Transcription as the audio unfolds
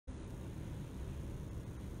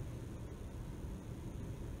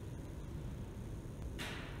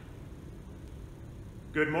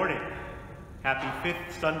Good morning. Happy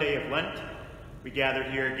 5th Sunday of Lent. We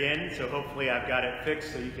gathered here again, so hopefully I've got it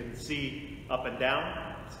fixed so you can see up and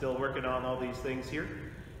down. Still working on all these things here.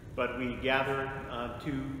 But we gather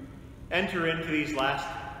to enter into these last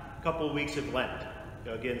couple of weeks of Lent.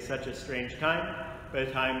 So again, such a strange time, but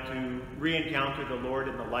a time to re-encounter the Lord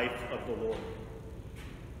in the life of the Lord.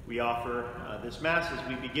 We offer this Mass as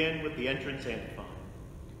we begin with the entrance antiphon.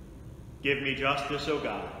 Give me justice, O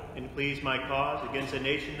God, and please my cause against a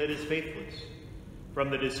nation that is faithless.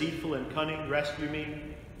 From the deceitful and cunning rescue me,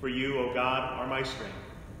 for you, O God, are my strength.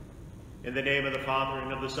 In the name of the Father,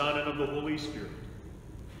 and of the Son, and of the Holy Spirit.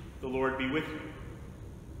 The Lord be with you.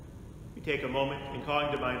 We take a moment in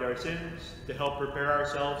calling to mind our sins to help prepare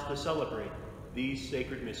ourselves to celebrate these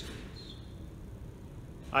sacred mysteries.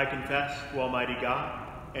 I confess to Almighty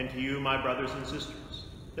God, and to you, my brothers and sisters,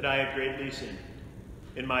 that I have greatly sinned,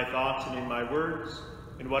 in my thoughts and in my words,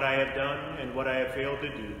 in what I have done and what I have failed to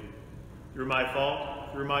do, through my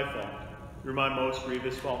fault, through my most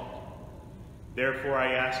grievous fault. Therefore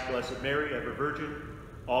I ask Blessed Mary, ever Virgin,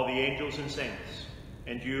 all the angels and saints,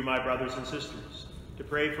 and you, my brothers and sisters, to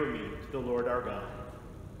pray for me to the Lord our God.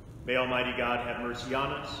 May Almighty God have mercy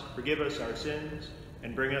on us, forgive us our sins,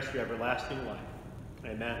 and bring us to everlasting life.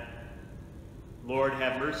 Amen. Lord,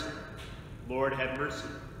 have mercy. Lord, have mercy.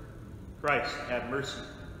 Christ, have mercy.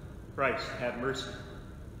 Christ, have mercy.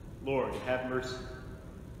 Lord, have mercy.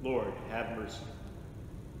 Lord, have mercy.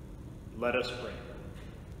 Let us pray.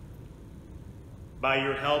 By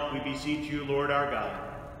your help, we beseech you, Lord our God,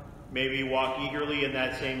 may we walk eagerly in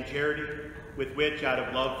that same charity with which, out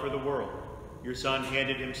of love for the world, your Son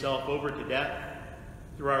handed himself over to death,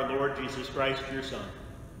 through our Lord Jesus Christ, your Son,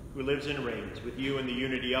 who lives and reigns with you in the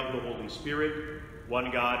unity of the Holy Spirit,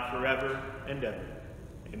 one God, forever and ever.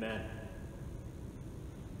 Amen.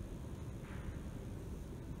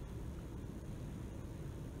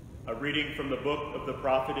 A reading from the book of the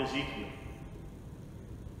prophet Ezekiel.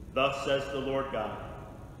 Thus says the Lord God,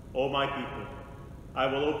 O my people, I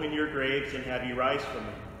will open your graves and have you rise from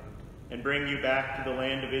them, and bring you back to the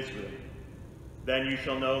land of Israel. Then you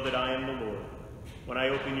shall know that I am the Lord, when I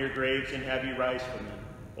open your graves and have you rise from them,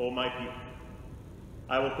 O my people.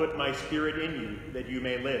 I will put my spirit in you, that you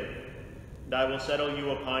may live, and I will settle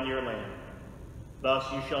you upon your land. Thus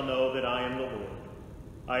you shall know that I am the Lord.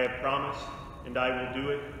 I have promised, and I will do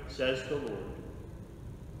it, says the Lord.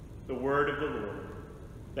 The word of the Lord.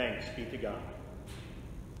 Thanks be to God.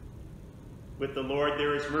 With the Lord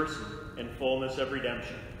there is mercy and fullness of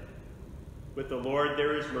redemption. With the Lord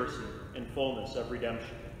there is mercy and fullness of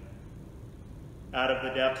redemption. Out of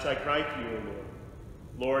the depths I cry to you, O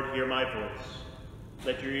Lord. Lord, hear my voice.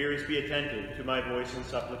 Let your ears be attentive to my voice in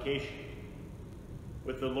supplication.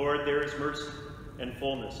 With the Lord there is mercy and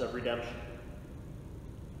fullness of redemption.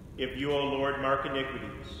 If you, O Lord, mark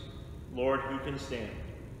iniquities, Lord, who can stand?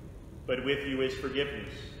 But with you is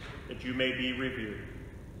forgiveness, that you may be revered.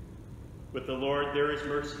 With the Lord there is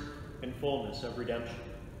mercy and fullness of redemption.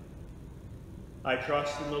 I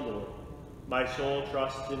trust in the Lord. My soul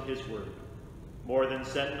trusts in his word. More than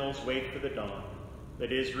sentinels wait for the dawn,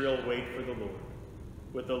 that Israel wait for the Lord.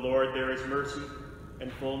 With the Lord there is mercy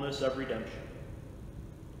and fullness of redemption.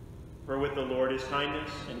 For with the Lord is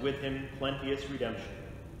kindness, and with him plenteous redemption.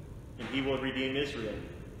 And he will redeem Israel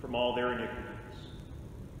from all their iniquities.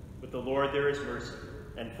 With the Lord there is mercy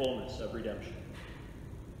and fullness of redemption.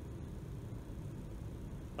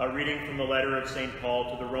 A reading from the letter of St. Paul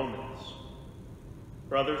to the Romans.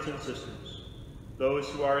 Brothers and sisters, those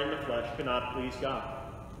who are in the flesh cannot please God.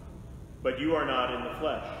 But you are not in the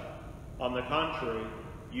flesh. On the contrary,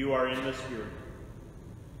 you are in the Spirit.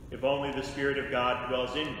 If only the Spirit of God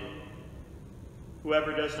dwells in you.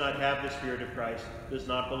 Whoever does not have the Spirit of Christ does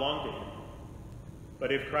not belong to him.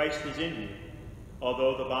 But if Christ is in you,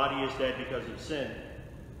 although the body is dead because of sin,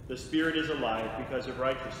 the Spirit is alive because of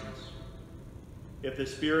righteousness. If the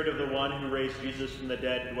Spirit of the one who raised Jesus from the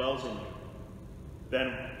dead dwells in you,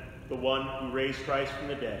 then the one who raised Christ from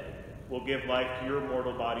the dead will give life to your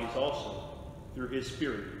mortal bodies also, through his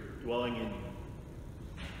Spirit dwelling in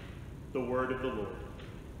you. The word of the Lord.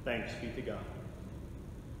 Thanks be to God.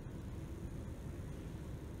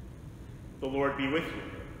 The Lord be with you,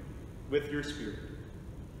 with your spirit.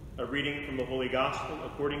 A reading from the Holy Gospel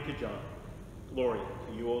according to John. Glory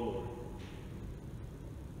to you, O Lord.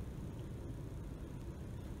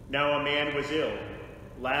 Now a man was ill,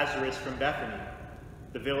 Lazarus from Bethany,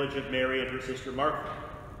 the village of Mary and her sister Martha.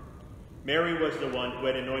 Mary was the one who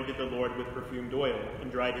had anointed the Lord with perfumed oil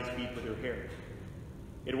and dried his feet with her hair.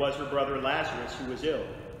 It was her brother Lazarus who was ill.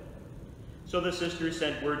 So the sisters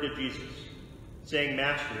sent word to Jesus, saying,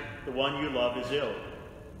 Master, the one you love is ill.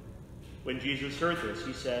 When Jesus heard this,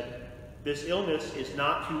 he said, "This illness is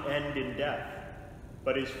not to end in death,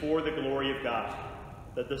 but is for the glory of God,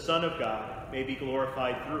 that the Son of God may be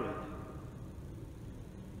glorified through it."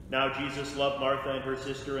 Now Jesus loved Martha and her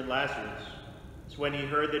sister and Lazarus. So when he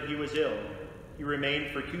heard that he was ill, he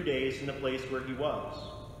remained for 2 days in the place where he was.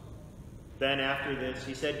 Then after this,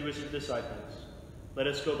 he said to his disciples, "Let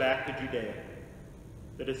us go back to Judea."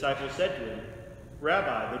 The disciples said to him,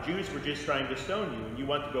 "Rabbi, the Jews were just trying to stone you, and you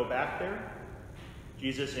want to go back there?"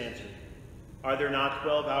 Jesus answered, "Are there not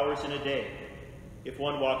 12 hours in a day? If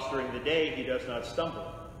one walks during the day, he does not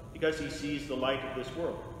stumble, because he sees the light of this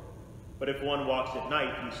world. But if one walks at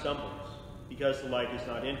night, he stumbles, because the light is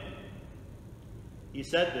not in him." He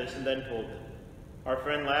said this and then told them, "Our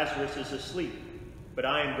friend Lazarus is asleep, but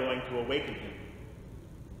I am going to awaken him."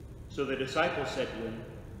 So the disciples said to him,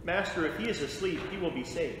 "Master, if he is asleep, he will be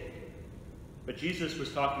saved." But Jesus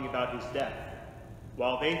was talking about his death,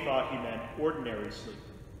 while they thought he meant ordinary sleep.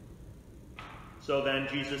 So then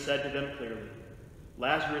Jesus said to them clearly,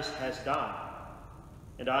 "Lazarus has died,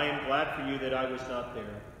 and I am glad for you that I was not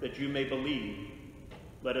there, that you may believe.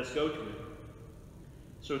 Let us go to him."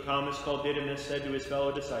 So Thomas, called Didymus, said to his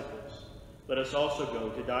fellow disciples, "Let us also go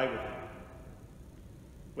to die with him."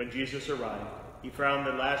 When Jesus arrived, he found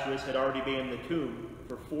that Lazarus had already been in the tomb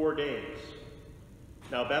for 4 days.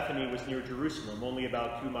 Now Bethany was near Jerusalem, only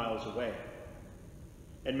about 2 miles away.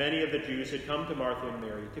 And many of the Jews had come to Martha and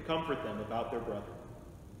Mary to comfort them about their brother.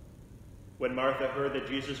 When Martha heard that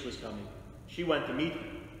Jesus was coming, she went to meet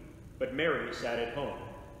him, but Mary sat at home.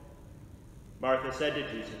 Martha said to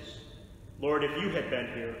Jesus, "Lord, if you had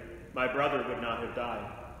been here, my brother would not have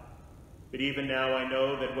died. But even now I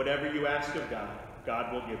know that whatever you ask of God,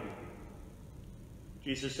 God will give you."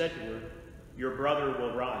 Jesus said to her, "Your brother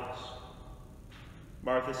will rise."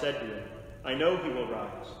 Martha said to him, "I know he will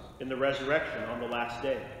rise in the resurrection on the last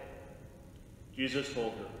day." Jesus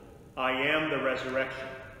told her, "I am the resurrection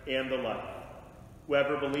and the life.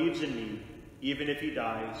 Whoever believes in me, even if he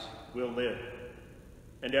dies, will live.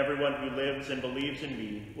 And everyone who lives and believes in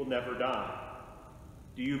me will never die.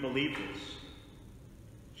 Do you believe this?"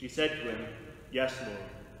 She said to him, "Yes, Lord.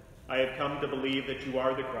 I have come to believe that you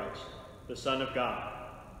are the Christ, the Son of God,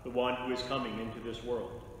 the one who is coming into this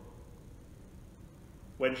world."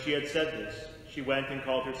 When she had said this, she went and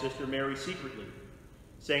called her sister Mary secretly,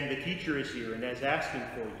 saying, "The teacher is here and is asking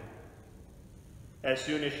for you." As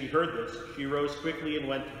soon as she heard this, she rose quickly and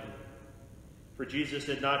went to him. For Jesus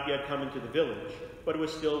had not yet come into the village, but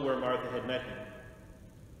was still where Martha had met him.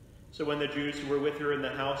 So when the Jews who were with her in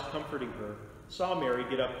the house comforting her saw Mary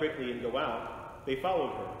get up quickly and go out, they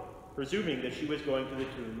followed her, presuming that she was going to the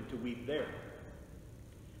tomb to weep there.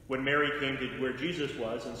 When Mary came to where Jesus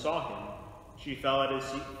was and saw him, she fell at his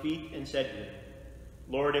feet and said to him,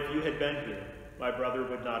 "Lord, if you had been here, my brother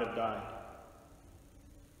would not have died."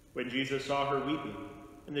 When Jesus saw her weeping,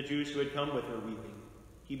 and the Jews who had come with her weeping,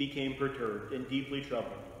 he became perturbed and deeply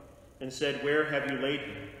troubled, and said, "Where have you laid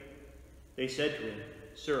him?" They said to him,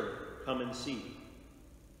 "Sir, come and see."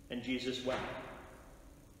 And Jesus wept.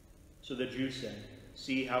 So the Jews said,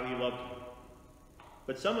 "See how he loved you."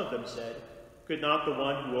 But some of them said, "Could not the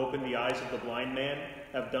one who opened the eyes of the blind man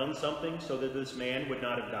have done something so that this man would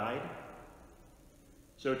not have died?"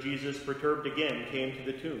 So Jesus, perturbed again, came to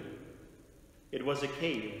the tomb. It was a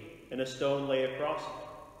cave, and a stone lay across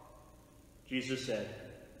it. Jesus said,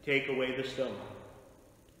 "Take away the stone."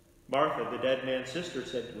 Martha, the dead man's sister,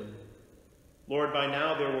 said to him, "Lord, by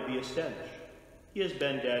now there will be a stench. He has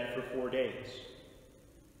been dead for 4 days."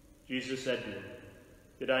 Jesus said to him,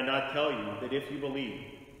 "Did I not tell you that if you believe,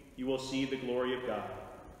 you will see the glory of God?"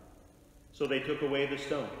 So they took away the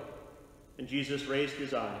stone, and Jesus raised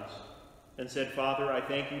his eyes and said, "Father, I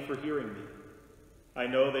thank you for hearing me. I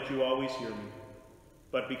know that you always hear me,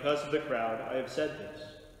 but because of the crowd I have said this,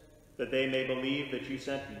 that they may believe that you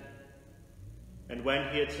sent me." And when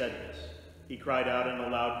he had said this, he cried out in a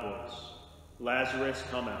loud voice, "Lazarus,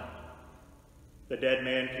 come out." The dead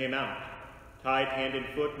man came out, tied hand and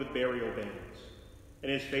foot with burial bands,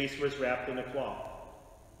 and his face was wrapped in a cloth.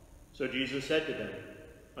 So Jesus said to them,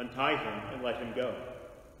 "Untie him and let him go."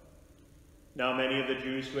 Now many of the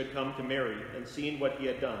Jews who had come to Mary and seen what he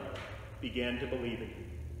had done began to believe in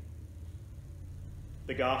him.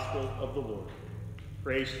 The Gospel of the Lord.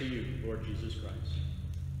 Praise to you, Lord Jesus Christ.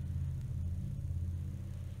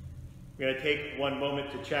 I'm going to take one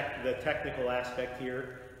moment to check the technical aspect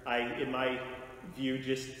here. In my view,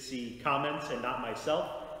 just see comments and not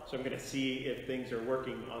myself, so I'm going to see if things are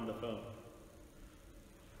working on the phone.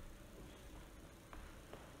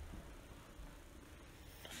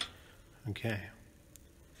 Okay.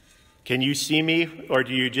 Can you see me, or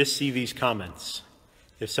do you just see these comments?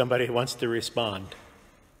 if somebody wants to respond.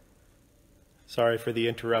 Sorry for the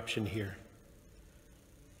interruption here.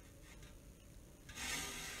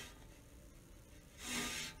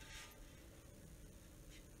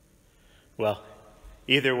 Well,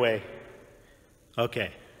 either way,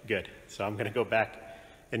 okay, good. So I'm going to go back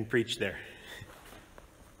and preach there.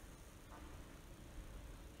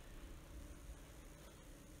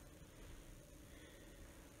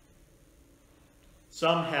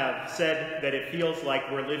 Some have said that it feels like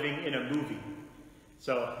we're living in a movie.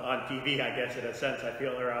 So on TV, I guess, in a sense, I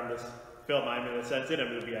feel around this film, I'm in a sense in a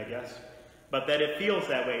movie, I guess. But that it feels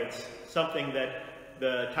that way. It's something that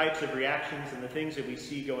the types of reactions and the things that we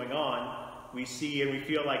see going on, we see and we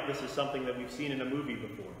feel like this is something that we've seen in a movie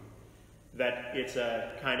before. That it's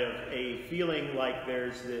a kind of a feeling like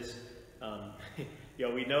there's this,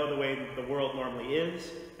 we know the way the world normally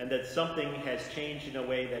is, and that something has changed in a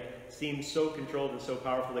way that seems so controlled and so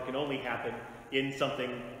powerful that can only happen in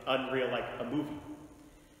something unreal like a movie.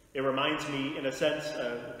 It reminds me, in a sense,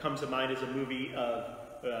 comes to mind as a movie of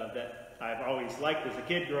that I've always liked as a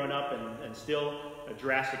kid growing up, and still,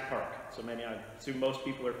 Jurassic Park. So I assume most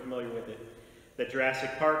people are familiar with it. That Jurassic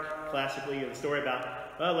Park, classically, is a story about,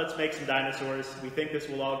 well, let's make some dinosaurs. We think this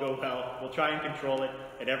will all go well. We'll try and control it,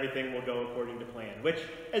 and everything will go according to plan. Which,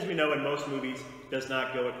 as we know in most movies, does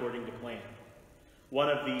not go according to plan. One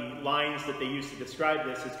of the lines that they use to describe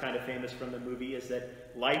this is kind of famous from the movie, is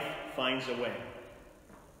that life finds a way.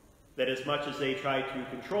 That as much as they try to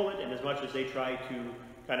control it, and as much as they try to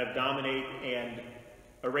kind of dominate and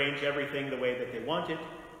arrange everything the way that they want it,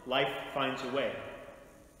 life finds a way.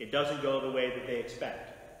 It doesn't go the way that they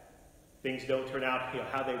expect. Things don't turn out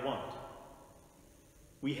how they want.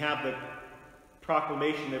 We have the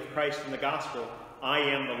proclamation of Christ in the gospel, I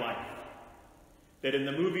am the life. That in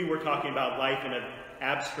the movie we're talking about life in an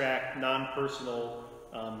abstract, non-personal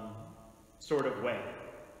sort of way.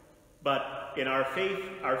 But in our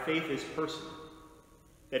faith is personal.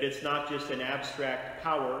 That it's not just an abstract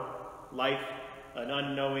power, life, an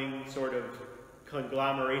unknowing sort of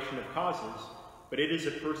conglomeration of causes, but it is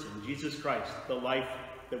a person, Jesus Christ, the life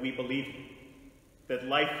that we believe in. That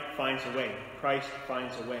life finds a way, Christ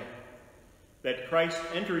finds a way. That Christ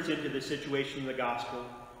enters into the situation in the gospel,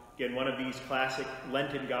 again, one of these classic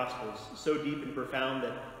Lenten gospels, so deep and profound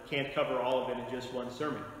that can't cover all of it in just one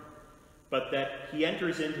sermon. But that he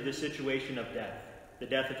enters into the situation of death, the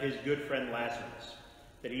death of his good friend Lazarus.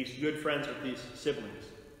 That he's good friends with his siblings,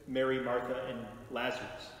 Mary, Martha, and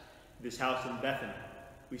Lazarus, this house in Bethany.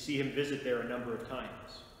 We see him visit there a number of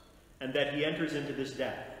times. And that he enters into this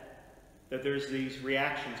death. That there's these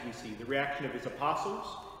reactions we see. The reaction of his apostles,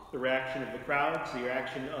 the reaction of the crowds, the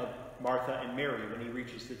reaction of Martha and Mary when he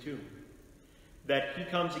reaches the tomb. That he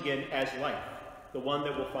comes again as life, the one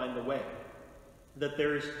that will find the way. That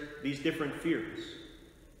there's these different fears.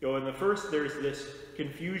 In the first, there's this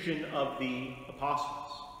confusion of the apostles.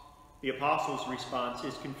 The apostles' response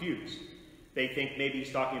is confused. They think maybe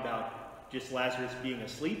he's talking about just Lazarus being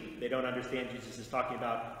asleep. They don't understand Jesus is talking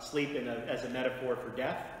about sleep as a metaphor for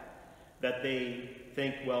death. That they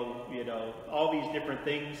think, well, all these different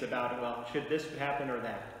things about, well, should this happen or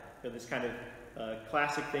that? This kind of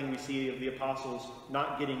classic thing we see of the apostles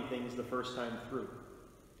not getting things the first time through.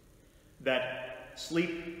 That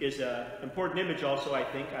sleep is an important image also, I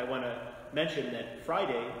think. I want to mention that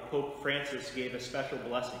Friday, Pope Francis gave a special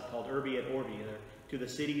blessing called Urbi et Orbi to the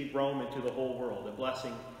city of Rome and to the whole world, a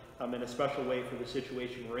blessing in a special way for the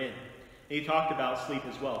situation we're in. And he talked about sleep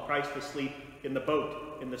as well. Christ asleep in the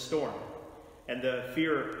boat, in the storm, and the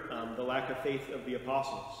fear, the lack of faith of the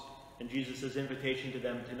apostles, and Jesus' invitation to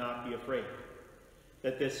them to not be afraid.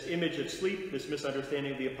 That this image of sleep, this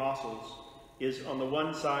misunderstanding of the apostles, is on the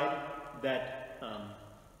one side that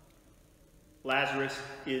Lazarus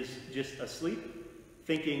is just asleep,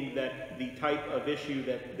 thinking that the type of issue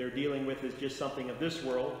that they're dealing with is just something of this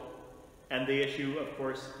world, and the issue, of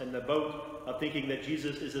course, in the boat of thinking that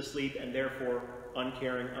Jesus is asleep and therefore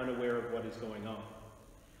uncaring, unaware of what is going on.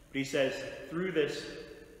 But he says, through this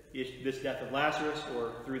death of Lazarus,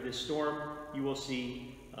 or through this storm, you will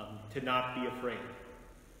see to not be afraid.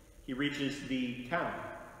 He reaches the town.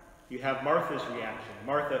 You have Martha's reaction.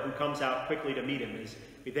 Martha, who comes out quickly to meet him, as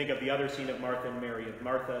we think of the other scene of Martha and Mary, of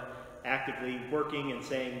Martha actively working and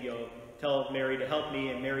saying, tell Mary to help me,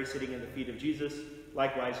 and Mary sitting in the feet of Jesus.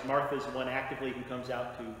 Likewise, Martha's the one actively who comes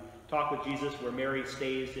out to talk with Jesus, where Mary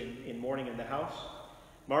stays in mourning in the house.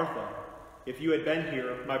 Martha, if you had been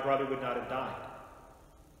here, my brother would not have died.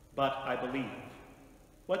 But I believe.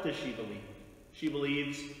 What does she believe? She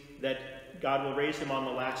believes that God will raise him on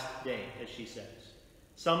the last day, as she says.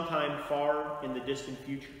 Sometime far in the distant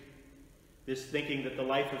future. This thinking that the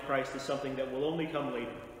life of Christ is something that will only come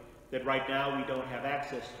later, that right now we don't have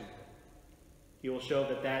access to. He will show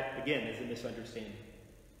that that, again, is a misunderstanding.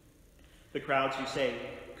 The crowds who say,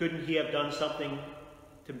 couldn't he have done something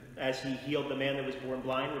as he healed the man that was born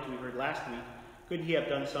blind, which we heard last week, couldn't he have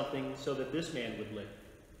done something so that this man would live?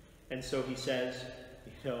 And so he says,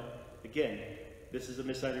 again, this is a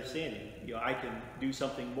misunderstanding. I can do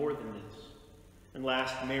something more than this. And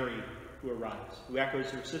last, Mary, who arrives, who echoes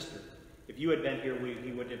her sister. If you had been here,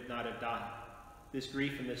 he would not have died. This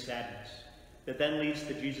grief and this sadness. That then leads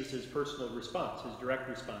to Jesus' personal response, his direct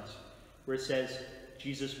response, where it says,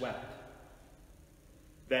 Jesus wept.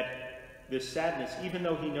 That this sadness, even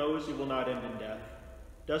though he knows it will not end in death,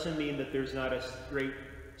 doesn't mean that there's not a great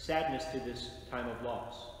sadness to this time of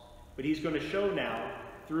loss. But he's going to show now,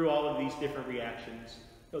 through all of these different reactions,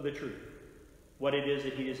 the truth. What it is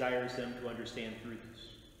that he desires them to understand through this.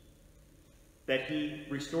 That he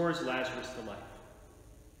restores Lazarus to life.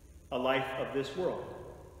 A life of this world.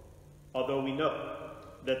 Although we know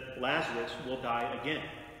that Lazarus will die again.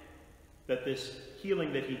 That this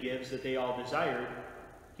healing that he gives, that they all desired,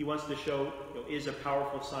 he wants to show is a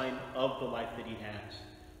powerful sign of the life that he has.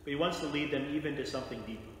 But he wants to lead them even to something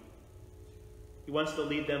deeper. He wants to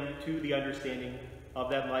lead them to the understanding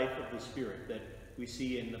of that life of the Spirit that we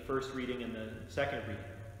see in the first reading and the second reading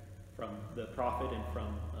from the prophet and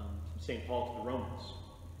from St. Paul to the Romans.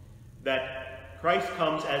 That Christ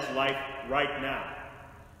comes as life right now.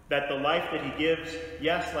 That the life that he gives,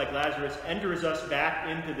 yes, like Lazarus, enters us back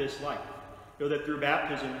into this life. That through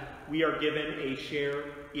baptism, we are given a share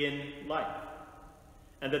in life.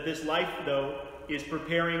 And that this life, though, is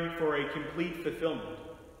preparing for a complete fulfillment,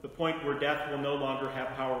 the point where death will no longer have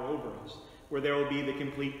power over us, where there will be the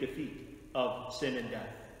complete defeat of sin and death.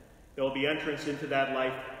 There will be entrance into that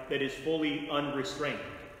life that is fully unrestrained.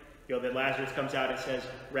 That Lazarus comes out and says,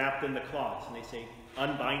 wrapped in the cloths, and they say,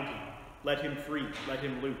 unbind him, let him free, let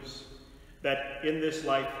him loose. That in this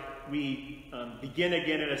life, we begin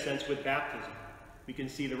again, in a sense, with baptism. We can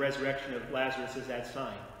see the resurrection of Lazarus as that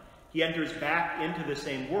sign. He enters back into the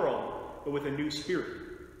same world, but with a new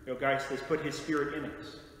spirit. Christ has put his spirit in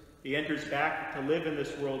us. He enters back to live in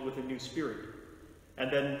this world with a new spirit. And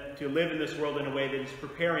then to live in this world in a way that is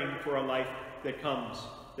preparing for a life that comes,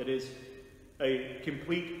 that is a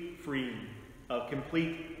complete freeing, a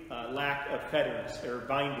complete lack of fetters or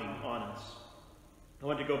binding on us. I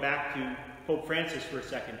want to go back to Pope Francis for a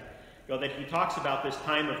second, that he talks about this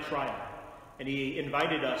time of trial. And he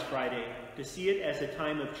invited us Friday to see it as a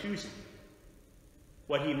time of choosing.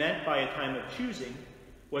 What he meant by a time of choosing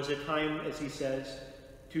was a time, as he says,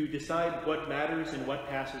 to decide what matters and what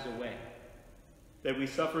passes away. That we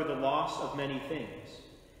suffer the loss of many things.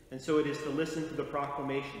 And so it is to listen to the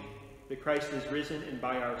proclamation that Christ is risen and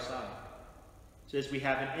by our side. It says we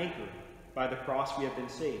have an anchor. By the cross we have been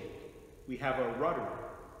saved. We have a rudder.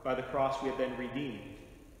 By the cross we have been redeemed.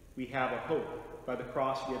 We have a hope. By the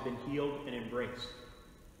cross we have been healed and embraced.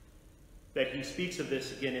 That he speaks of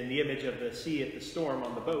this again in the image of the sea at the storm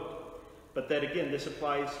on the boat. But that again, this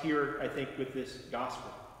applies here, I think, with this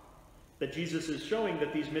gospel. That Jesus is showing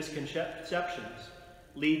that these misconceptions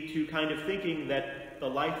lead to kind of thinking that the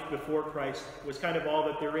life before Christ was kind of all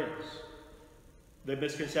that there is. The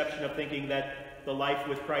misconception of thinking that the life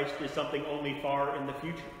with Christ is something only far in the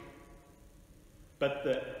future.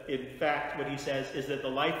 But in fact, what he says is that the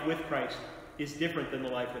life with Christ is different than the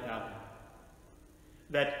life without him.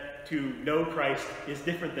 That to know Christ is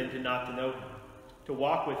different than to not to know him. To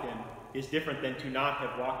walk with him is different than to not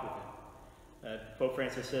have walked with him. Pope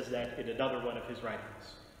Francis says that in another one of his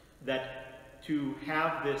writings. That to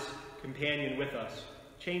have this companion with us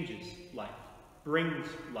changes life, brings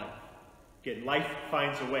life. Again, life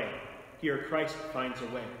finds a way. Here, Christ finds a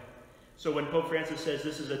way. So when Pope Francis says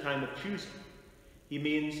this is a time of choosing, he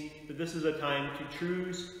means that this is a time to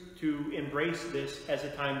choose to embrace this as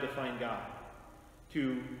a time to find God.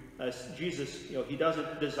 As Jesus, he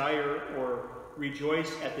doesn't desire or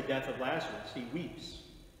rejoice at the death of Lazarus. He weeps.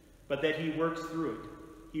 But that he works through it.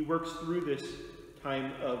 He works through this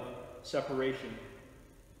time of separation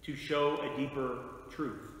to show a deeper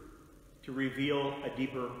truth, to reveal a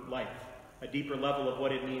deeper life, a deeper level of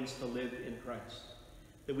what it means to live in Christ,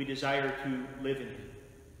 that we desire to live in him.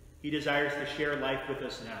 He desires to share life with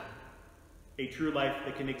us now, a true life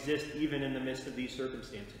that can exist even in the midst of these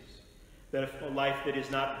circumstances, that a life that is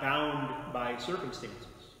not bound by circumstances,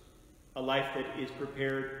 a life that is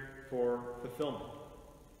prepared for fulfillment.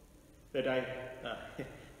 That I,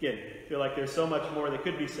 again, feel like there's so much more that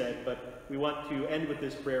could be said, but we want to end with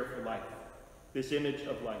this prayer for life, this image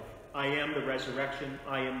of life. I am the resurrection,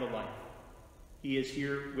 I am the life. He is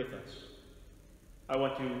here with us. I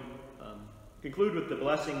want to conclude with the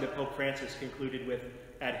blessing that Pope Francis concluded with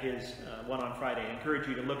at his one on Friday. I encourage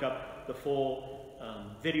you to look up the full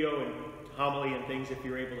video and homily and things if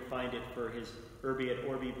you're able to find it for his Urbi et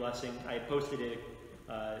Orbi blessing. I had posted it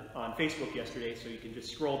on Facebook yesterday, so you can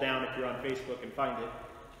just scroll down if you're on Facebook and find it.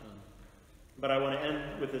 But I want to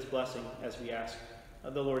end with this blessing as we ask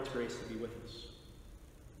the Lord's grace to be with us.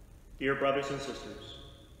 Dear brothers and sisters,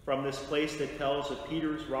 from this place that tells of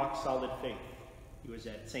Peter's rock-solid faith, he was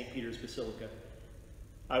at St. Peter's Basilica,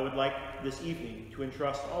 I would like this evening to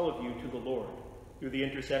entrust all of you to the Lord through the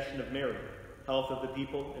intercession of Mary, health of the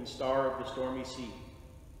people and star of the stormy sea.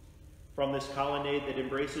 From this colonnade that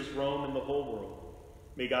embraces Rome and the whole world,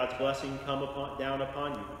 may God's blessing come down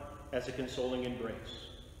upon you as a consoling embrace.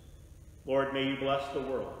 Lord, may you bless the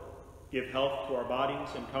world, give health to our bodies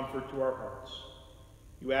and comfort to our hearts.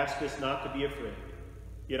 You ask us not to be afraid,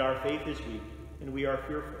 yet our faith is weak and we are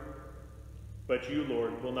fearful. But you,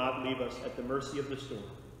 Lord, will not leave us at the mercy of the storm.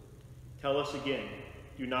 Tell us again,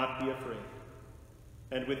 do not be afraid.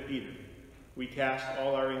 And with Peter, we cast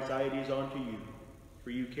all our anxieties onto you,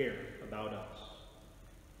 for you care about us.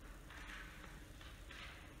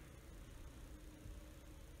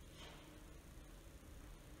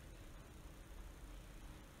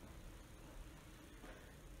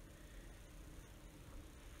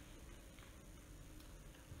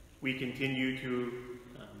 We continue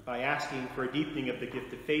by asking for a deepening of the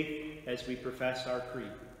gift of faith as we profess our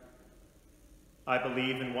creed. I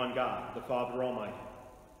believe in one God, the Father Almighty,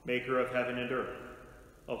 maker of heaven and earth,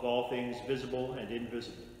 of all things visible and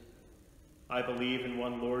invisible. I believe in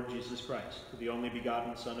one Lord Jesus Christ, the only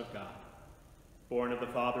begotten Son of God, born of the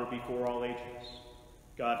Father before all ages,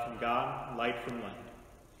 God from God, light from light,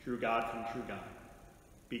 true God from true God,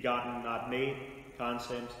 begotten, not made,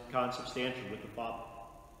 consubstantial with the Father.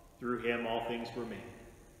 Through him all things were made.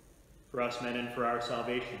 For us men and for our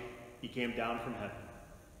salvation, he came down from heaven,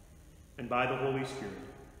 and by the Holy Spirit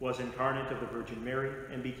was incarnate of the Virgin Mary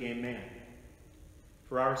and became man.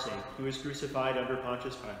 For our sake, he was crucified under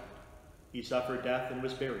Pontius Pilate. He suffered death and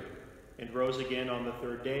was buried, and rose again on the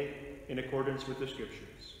third day in accordance with the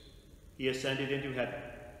Scriptures. He ascended into heaven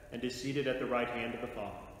and is seated at the right hand of the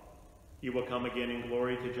Father. He will come again in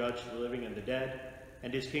glory to judge the living and the dead,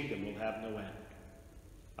 and his kingdom will have no end.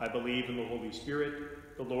 I believe in the Holy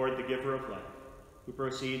Spirit, the Lord, the giver of life, who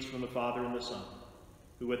proceeds from the Father and the Son,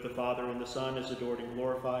 who with the Father and the Son is adored and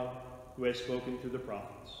glorified, who has spoken through the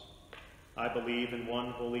prophets. I believe in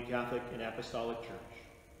one holy Catholic and Apostolic Church.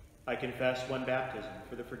 I confess one baptism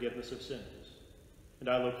for the forgiveness of sins, and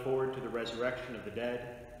I look forward to the resurrection of the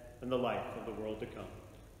dead and the life of the world to come.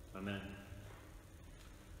 Amen.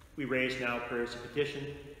 We raise now prayers of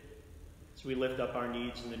petition as we lift up our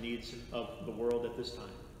needs and the needs of the world at this time.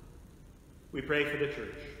 We pray for the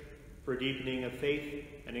Church, for a deepening of faith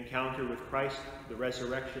and encounter with Christ, the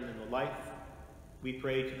resurrection and the life. We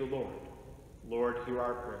pray to the Lord. Lord, hear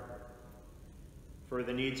our prayer. For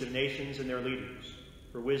the needs of nations and their leaders,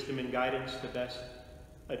 for wisdom and guidance to best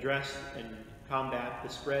address and combat the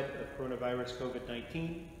spread of coronavirus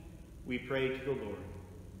COVID-19, we pray to the Lord.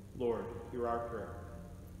 Lord, hear our prayer.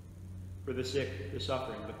 For the sick, the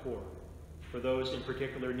suffering, the poor, for those in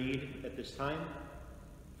particular need at this time,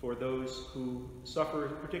 for those who suffer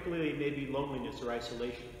particularly maybe loneliness or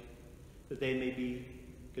isolation, that they may be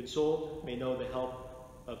consoled, may know the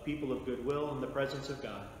help of people of goodwill in the presence of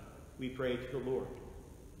God, we pray to the Lord.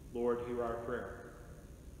 Lord, hear our prayer.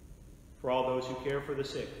 For all those who care for the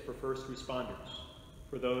sick, for first responders,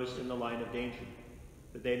 for those in the line of danger,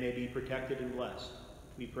 that they may be protected and blessed,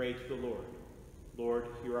 we pray to the Lord. Lord,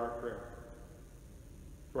 hear our prayer.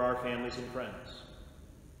 For our families and friends,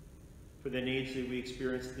 for the needs that we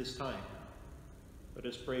experience at this time, let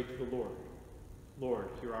us pray to the Lord. Lord,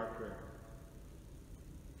 hear our prayer.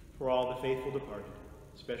 For all the faithful departed,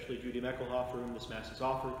 especially Judy Meckelhoff, for whom this Mass is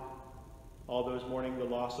offered, all those mourning the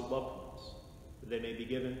loss of loved ones, that they may be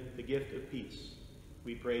given the gift of peace,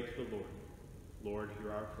 we pray to the Lord. Lord,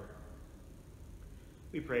 hear our prayer.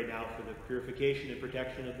 We pray now for the purification and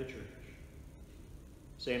protection of the Church.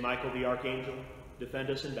 Saint Michael the Archangel,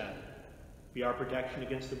 defend us in battle. Be our protection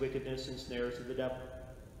against the wickedness and snares of the devil.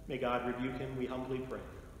 May God rebuke him, we humbly pray.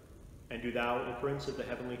 And do thou, O Prince of the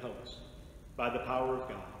heavenly host, by the power of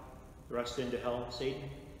God, thrust into hell Satan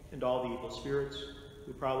and all the evil spirits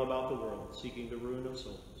who prowl about the world, seeking the ruin of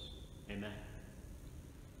souls. Amen.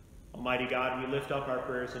 Almighty God, we lift up our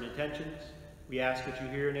prayers and intentions. We ask that you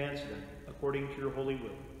hear and answer them according to your holy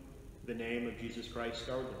will. In the name of Jesus Christ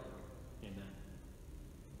our Lord. Amen.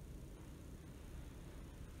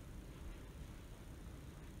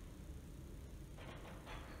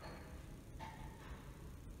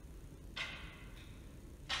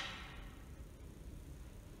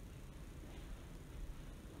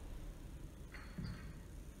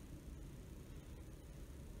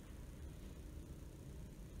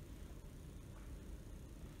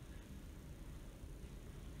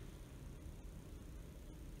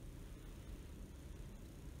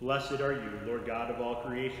 Blessed are you, Lord God of all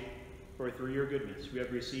creation, for through your goodness we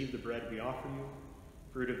have received the bread we offer you,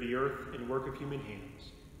 fruit of the earth and work of human hands,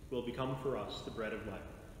 will become for us the bread of life.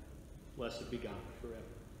 Blessed be God forever.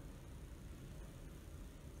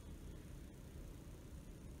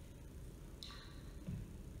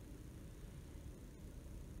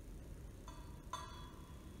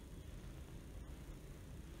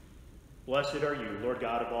 Blessed are you, Lord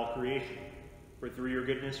God of all creation, for through your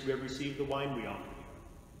goodness we have received the wine we offer you.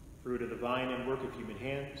 Fruit of the vine and work of human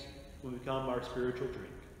hands will become our spiritual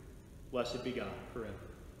drink. Blessed be God forever.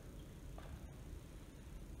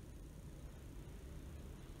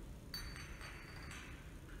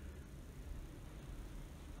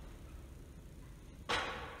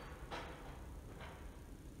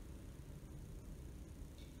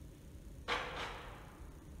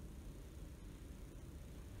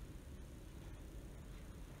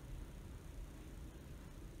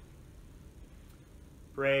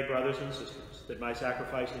 Pray, brothers and sisters, that my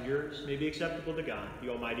sacrifice and yours may be acceptable to God, the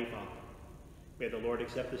Almighty Father. May the Lord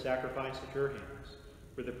accept the sacrifice at your hands,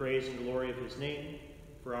 for the praise and glory of his name,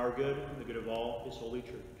 for our good and the good of all his holy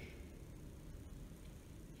church.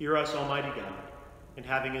 Hear us, Almighty God, and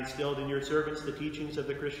having instilled in your servants the teachings of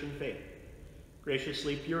the Christian faith,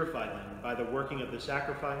 graciously purify them by the working of the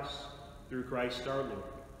sacrifice through Christ our Lord.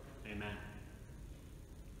 Amen.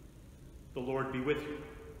 The Lord be with you,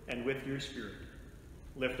 and with your spirit.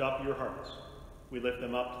 Lift up your hearts. We lift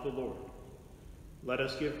them up to the Lord. Let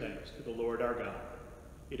us give thanks to the Lord our God.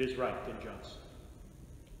 It is right and just.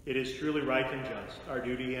 It is truly right and just, our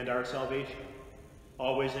duty and our salvation,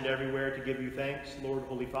 always and everywhere to give you thanks, Lord,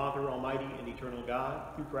 Holy Father, Almighty and eternal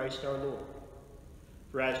God, through Christ our Lord.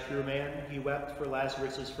 For as true man, he wept for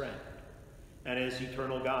Lazarus his friend, and as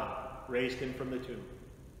eternal God, raised him from the tomb.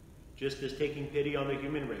 Just as taking pity on the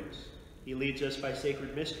human race, he leads us by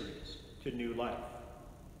sacred mysteries to new life.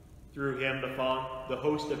 Through him, the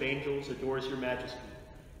host of angels adores your majesty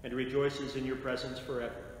and rejoices in your presence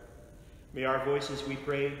forever. May our voices, we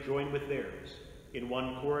pray, join with theirs in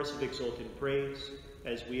one chorus of exultant praise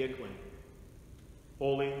as we acclaim.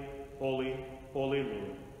 Holy, holy, holy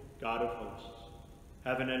Lord, God of hosts,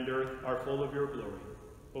 heaven and earth are full of your glory.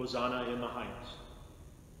 Hosanna in the highest.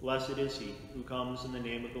 Blessed is he who comes in the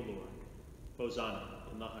name of the Lord. Hosanna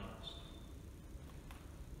in the highest.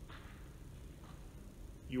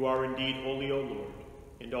 You are indeed holy, O Lord,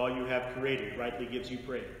 and all you have created rightly gives you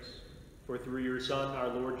praise. For through your Son, our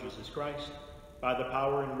Lord Jesus Christ, by the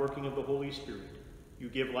power and working of the Holy Spirit, you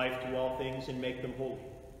give life to all things and make them holy,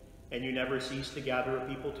 and you never cease to gather a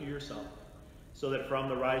people to yourself, so that from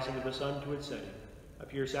the rising of the sun to its setting, a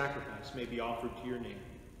pure sacrifice may be offered to your name.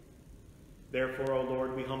 Therefore, O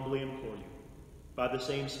Lord, we humbly implore you, by the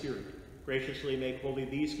same Spirit, graciously make holy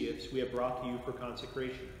these gifts we have brought to you for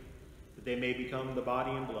consecration, that they may become the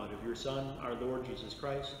body and blood of your Son, our Lord Jesus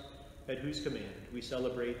Christ, at whose command we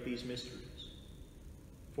celebrate these mysteries.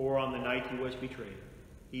 For on the night he was betrayed,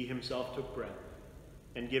 he himself took bread,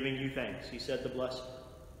 and giving you thanks, he said the blessing,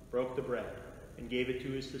 broke the bread, and gave it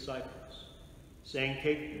to his disciples, saying,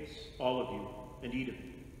 "Take this, all of you, and eat of it.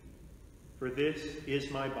 For this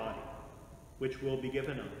is my body, which will be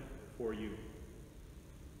given up for you."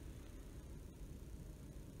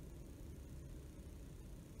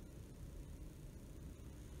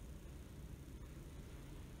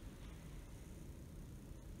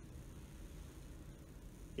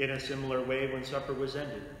 In a similar way, when supper was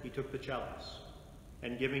ended, he took the chalice,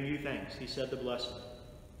 and giving you thanks, he said the blessing,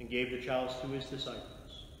 and gave the chalice to his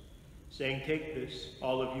disciples, saying, "Take this,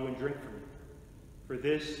 all of you, and drink from it. For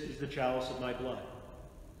this is the chalice of my blood,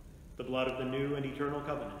 the blood of the new and eternal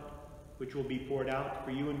covenant, which will be poured out for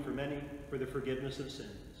you and for many for the forgiveness of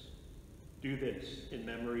sins. Do this in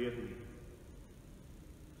memory of me."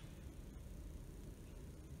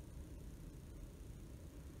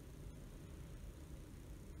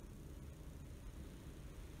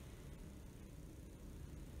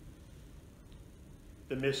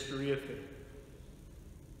 The mystery of faith.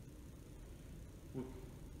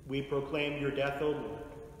 We proclaim your death, O Lord,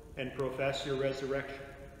 and profess your resurrection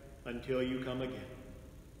until you come again.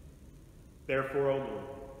 Therefore, O Lord,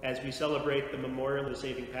 as we celebrate the memorial of the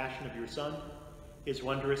saving passion of your Son, his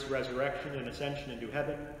wondrous resurrection and ascension into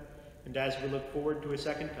heaven, and as we look forward to his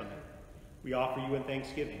second coming, we offer you in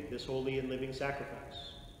thanksgiving this holy and living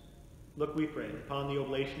sacrifice. Look, we pray, upon the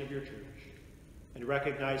oblation of your church, and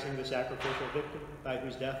recognizing the sacrificial victim by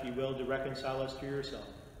whose death you willed to reconcile us to yourself,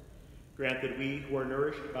 grant that we, who are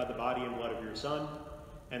nourished by the body and blood of your Son,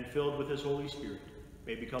 and filled with his Holy Spirit,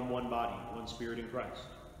 may become one body, one spirit in Christ.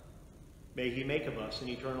 May he make of us an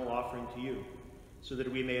eternal offering to you, so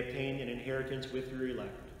that we may obtain an inheritance with your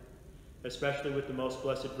elect. especially with the most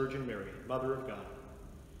blessed Virgin Mary, Mother of God,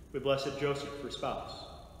 with blessed Joseph, her spouse,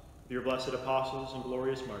 with your blessed apostles and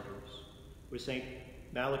glorious martyrs, with Saint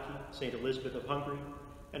Malachy, Saint Elizabeth of Hungary,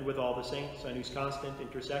 and with all the saints on whose constant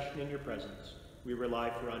intercession in your presence we rely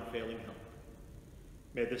for unfailing help.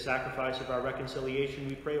 May the sacrifice of our reconciliation,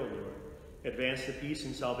 we pray, O Lord, advance the peace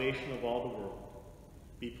and salvation of all the world.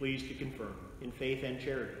 Be pleased to confirm, in faith and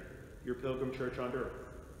charity, your pilgrim church on earth,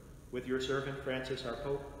 with your servant Francis our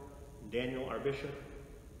Pope, and Daniel our Bishop,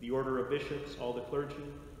 the order of bishops, all the clergy,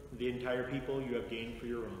 and the entire people you have gained for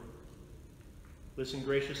your own. Listen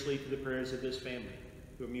graciously to the prayers of this family,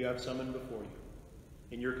 whom you have summoned before you.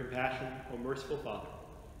 In your compassion, O merciful Father,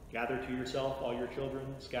 gather to yourself all your children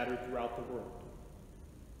scattered throughout the world.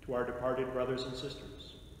 To our departed brothers and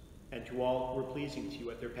sisters, and to all who are pleasing to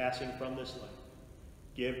you at their passing from this life,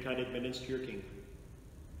 give kind admittance to your kingdom.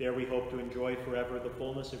 There we hope to enjoy forever the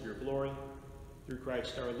fullness of your glory, through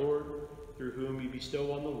Christ our Lord, through whom you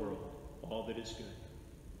bestow on the world all that is good.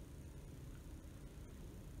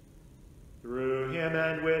 Through him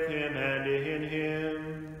and with him and in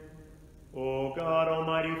him, O God,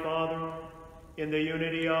 Almighty Father, in the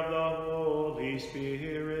unity of the Holy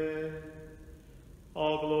Spirit,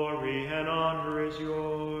 all glory and honor is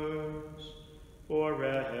yours,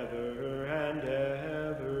 forever and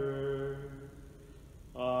ever.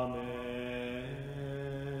 Amen.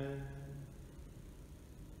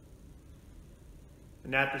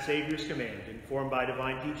 And at the Savior's command, informed by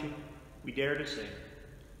divine teaching, we dare to say,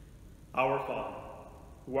 Our Father,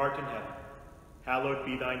 who art in heaven, hallowed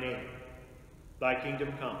be thy name. Thy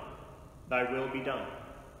kingdom come, thy will be done,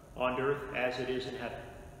 on earth as it is in heaven.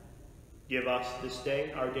 Give us this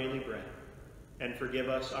day our daily bread, and forgive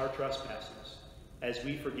us our trespasses, as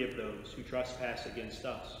we forgive those who trespass against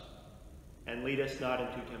us. And lead us not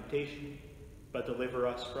into temptation, but deliver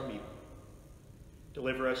us from evil.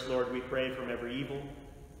 Deliver us, Lord, we pray, from every evil.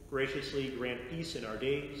 Graciously grant peace in our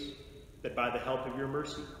days, that by the help of your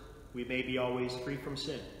mercy we may be always free from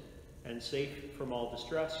sin and safe from all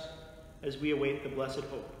distress, as we await the blessed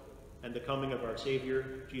hope and the coming of our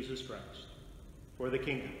Savior, Jesus Christ. For the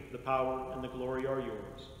kingdom, the power, and the glory are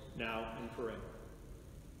yours, now and forever.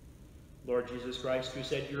 Lord Jesus Christ, who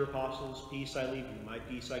said to your apostles, Peace I leave you, my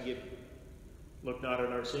peace I give you, look not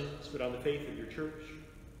on our sins, but on the faith of your church.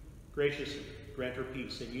 Graciously grant her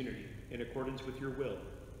peace and unity in accordance with your will,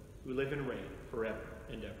 who live and reign forever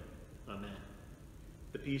and ever. Amen.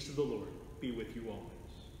 The peace of the Lord be with you always.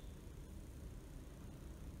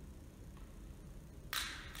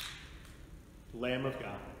 Lamb of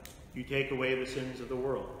God, you take away the sins of the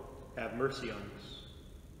world, have mercy on us.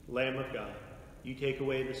 Lamb of God, you take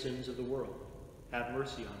away the sins of the world, have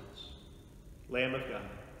mercy on us. Lamb of God,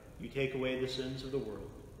 you take away the sins of the world,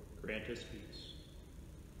 grant us peace.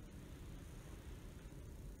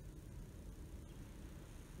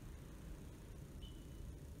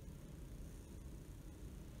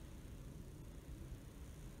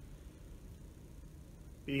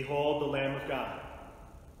 Behold the Lamb of God.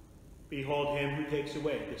 Behold him who takes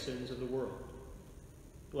away the sins of the world.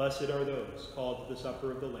 Blessed are those called to the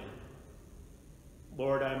supper of the Lamb.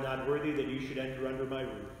 Lord, I am not worthy that you should enter under my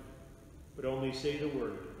roof, but only say the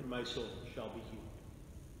word, and my soul shall be healed.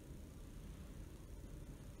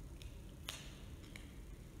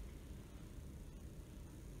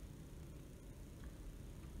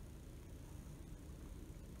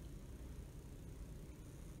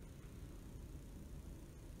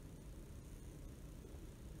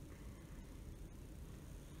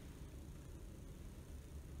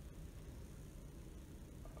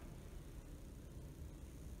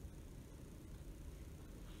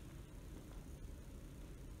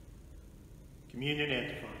 Communion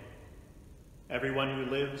Antiphon. Everyone who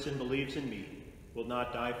lives and believes in me will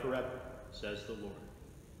not die forever, says the Lord.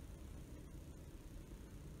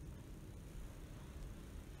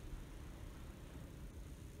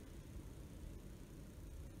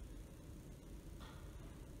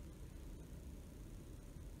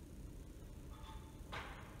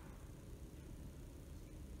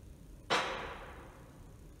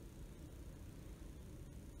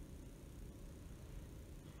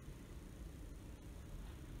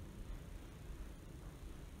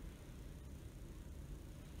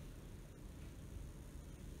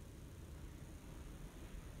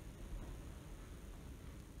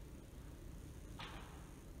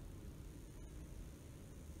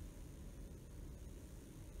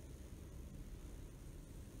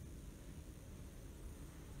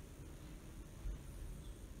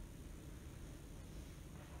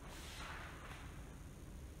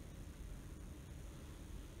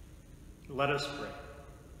 Let us pray.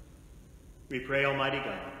 We pray, Almighty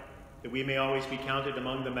God, that we may always be counted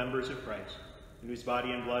among the members of Christ, in whose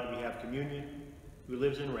body and blood we have communion, who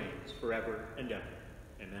lives and reigns forever and ever.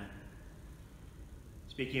 Amen.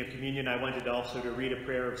 Speaking of communion, I wanted also to read a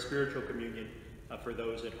prayer of spiritual communion for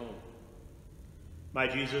those at home. My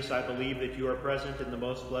Jesus, I believe that you are present in the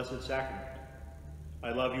most blessed sacrament.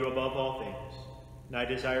 I love you above all things, and I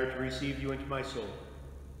desire to receive you into my soul.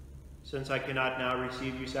 Since I cannot now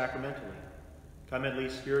receive you sacramentally, come at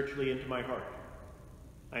least spiritually into my heart.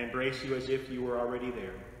 I embrace you as if you were already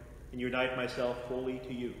there, and unite myself wholly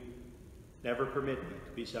to you. Never permit me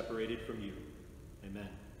to be separated from you. Amen.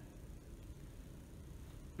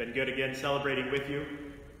 Been good again celebrating with you.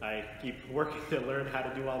 I keep working to learn how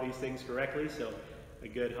to do all these things correctly, so a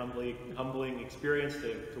good humbling experience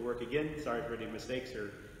to work again. Sorry for any mistakes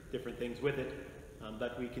or different things with it,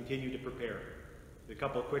 but we continue to prepare. A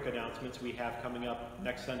couple of quick announcements we have coming up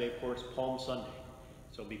next Sunday, of course, Palm Sunday.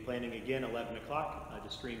 So we'll be planning again 11 o'clock to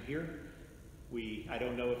stream here. I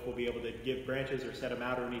don't know if we'll be able to give branches or set them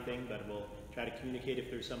out or anything, but we'll try to communicate if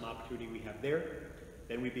there's some opportunity we have there.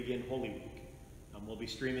 Then we begin Holy Week. We'll be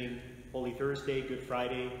streaming Holy Thursday, Good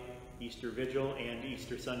Friday, Easter Vigil, and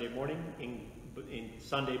Easter Sunday morning in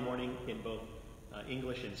both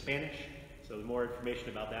English and Spanish. So more information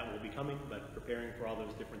about that will be coming, but preparing for all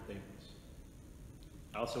those different things.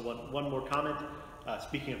 I also want one more comment.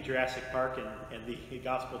 Speaking of Jurassic Park and the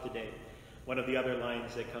gospel today, one of the other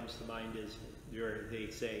lines that comes to mind is where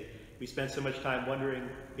they say, we spend so much time wondering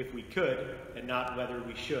if we could and not whether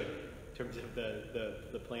we should, in terms of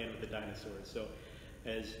the plan with the dinosaurs. So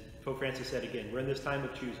as Pope Francis said again, we're in this time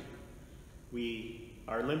of choosing. We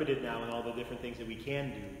are limited now in all the different things that we can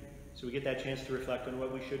do, so we get that chance to reflect on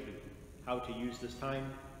what we should do, how to use this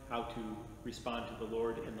time, how to respond to the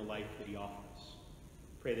Lord and the life that he offers.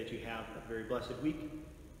 Pray that you have a very blessed week,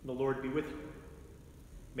 and the Lord be with you.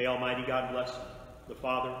 May Almighty God bless you, the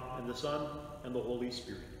Father, and the Son, and the Holy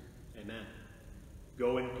Spirit. Amen.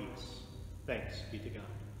 Go in peace. Thanks be to God.